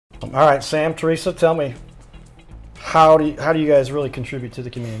All right, Sam, Teresa, tell me, how do you guys really contribute to the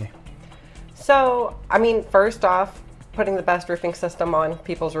community? So, I mean, first off, putting the best roofing system on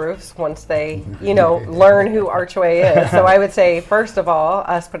people's roofs once they, you know, learn who Archway is. So I would say, first of all,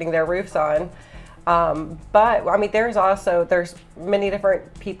 us putting their roofs on. But I mean, there's many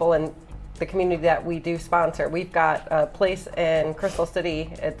different people in the community that we do sponsor. We've got a place in Crystal City.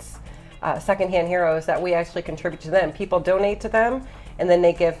 It's Secondhand Heroes that we actually contribute to them. People donate to them, and then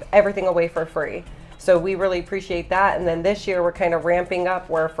they give everything away for free. So we really appreciate that. And then this year we're kind of ramping up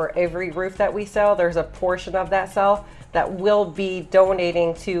where for every roof that we sell, there's a portion of that sale that will be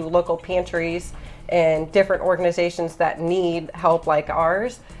donating to local pantries and different organizations that need help like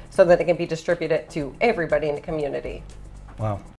ours, so that it can be distributed to everybody in the community. Wow.